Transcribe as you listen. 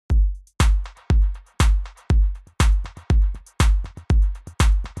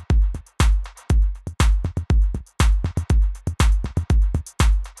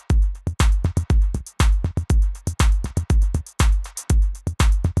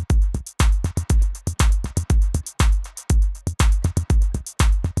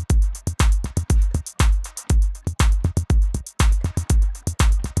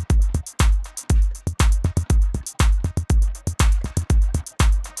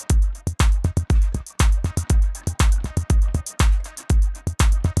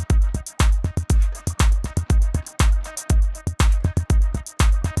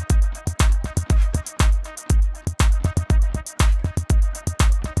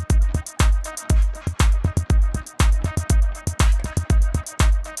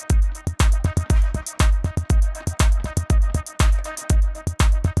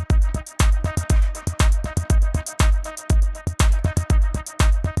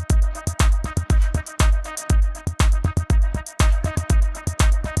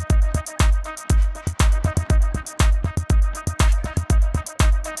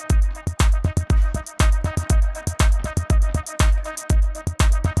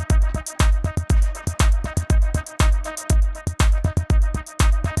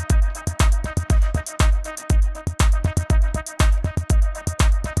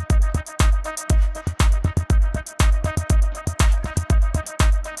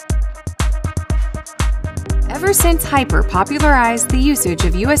Ever since Hyper popularized the usage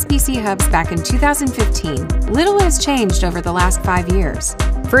of USB-C hubs back in 2015, little has changed over the last 5 years.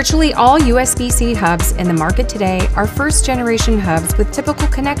 Virtually all USB-C hubs in the market today are first-generation hubs with typical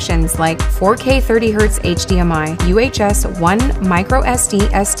connections like 4K 30Hz HDMI, UHS 1 micro SD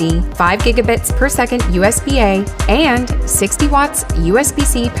SD, 5 gigabits per second USB-A, and 60 watts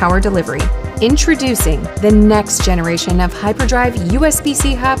USB-C power delivery. Introducing the next generation of HyperDrive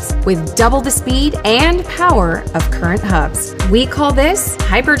USB-C hubs with double the speed and power of current hubs. We call this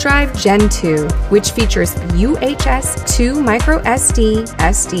HyperDrive Gen 2, which features UHS 2 micro SD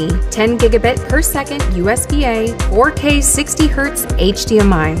SD, 10 gigabit per second USB-A, 4K 60Hz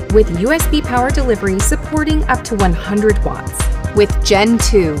HDMI with USB power delivery supporting up to 100 watts. With Gen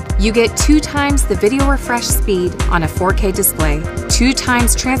 2, you get 2 times the video refresh speed on a 4K display, 2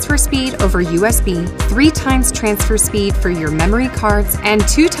 times transfer speed over USB, 3 times transfer speed for your memory cards, and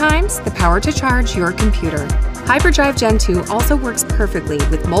 2 times the power to charge your computer. HyperDrive Gen 2 also works perfectly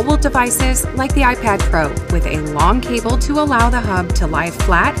with mobile devices like the iPad Pro, with a long cable to allow the hub to lie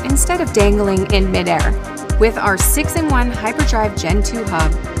flat instead of dangling in midair. With our 6-in-1 HyperDrive Gen 2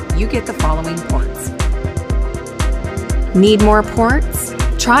 hub, you get the following ports. Need more ports?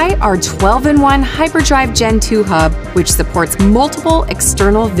 Try our 12-in-1 HyperDrive Gen 2 hub, which supports multiple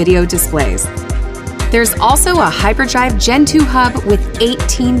external video displays. There's also a HyperDrive Gen 2 hub with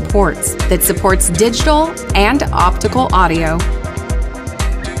 18 ports that supports digital and optical audio.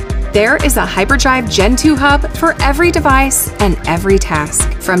 There is a HyperDrive Gen 2 hub for every device and every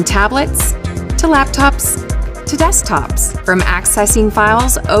task, from tablets to laptops to desktops, from accessing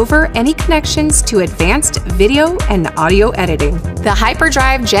files over any connections to advanced video and audio editing. The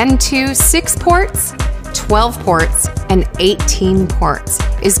HyperDrive Gen 2 6 ports, 12 ports, and 18 ports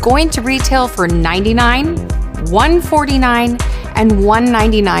is going to retail for $99, $149, and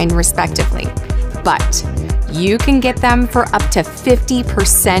 $199 respectively. But you can get them for up to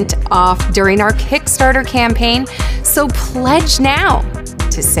 50% off during our Kickstarter campaign, so pledge now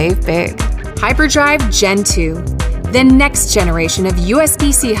to save big. HyperDrive Gen 2, the next generation of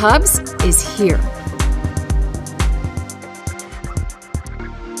USB-C hubs, is here.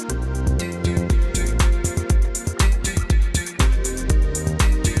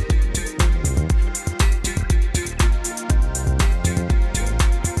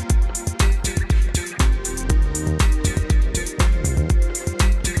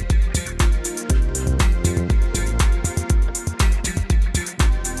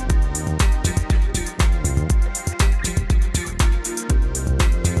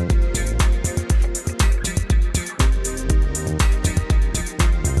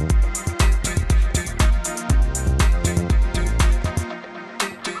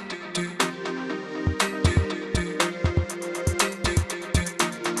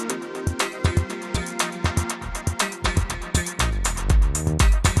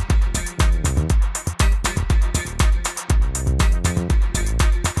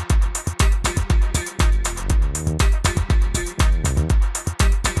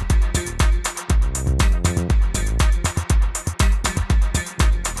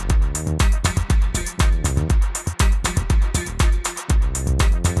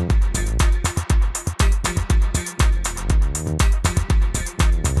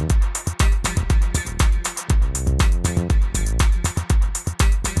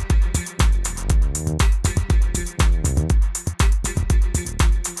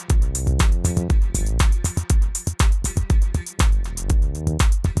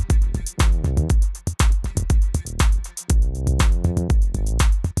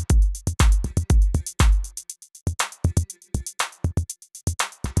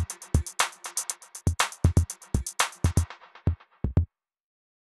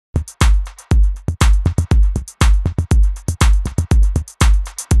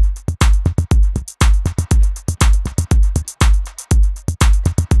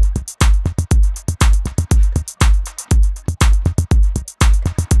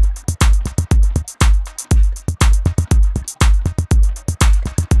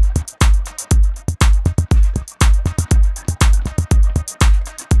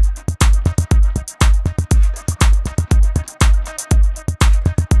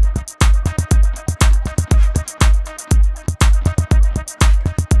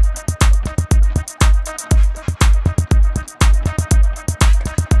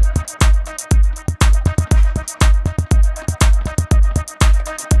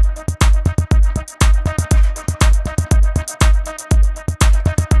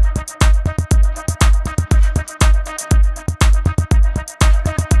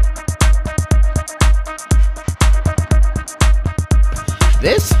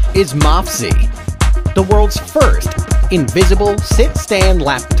 This is MOFT. the world's first invisible sit-stand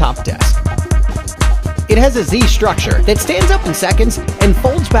laptop desk. It has a Z structure that stands up in seconds and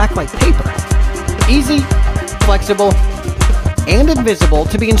folds back like paper. Easy, flexible, and invisible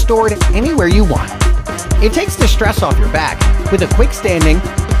to be stored anywhere you want. It takes the stress off your back with a quick standing,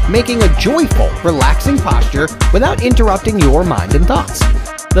 making a joyful, relaxing posture without interrupting your mind and thoughts.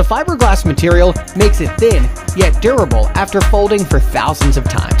 The fiberglass material makes it thin yet durable after folding for thousands of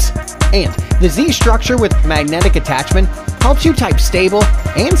times. And the Z structure with magnetic attachment helps you type stable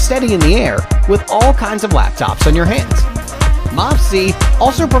and steady in the air with all kinds of laptops on your hands. MOFT Z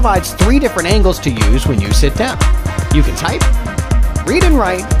also provides 3 different angles to use when you sit down. You can type, read and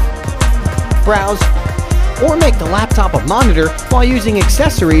write, browse, or make the laptop a monitor while using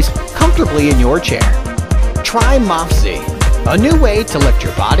accessories comfortably in your chair. Try MOFT Z, a new way to lift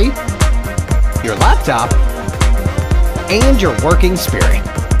your body, your laptop, and your working spirit,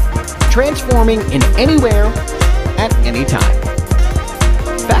 transforming in anywhere, at any time.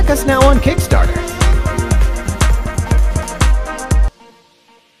 Back us now on Kickstarter.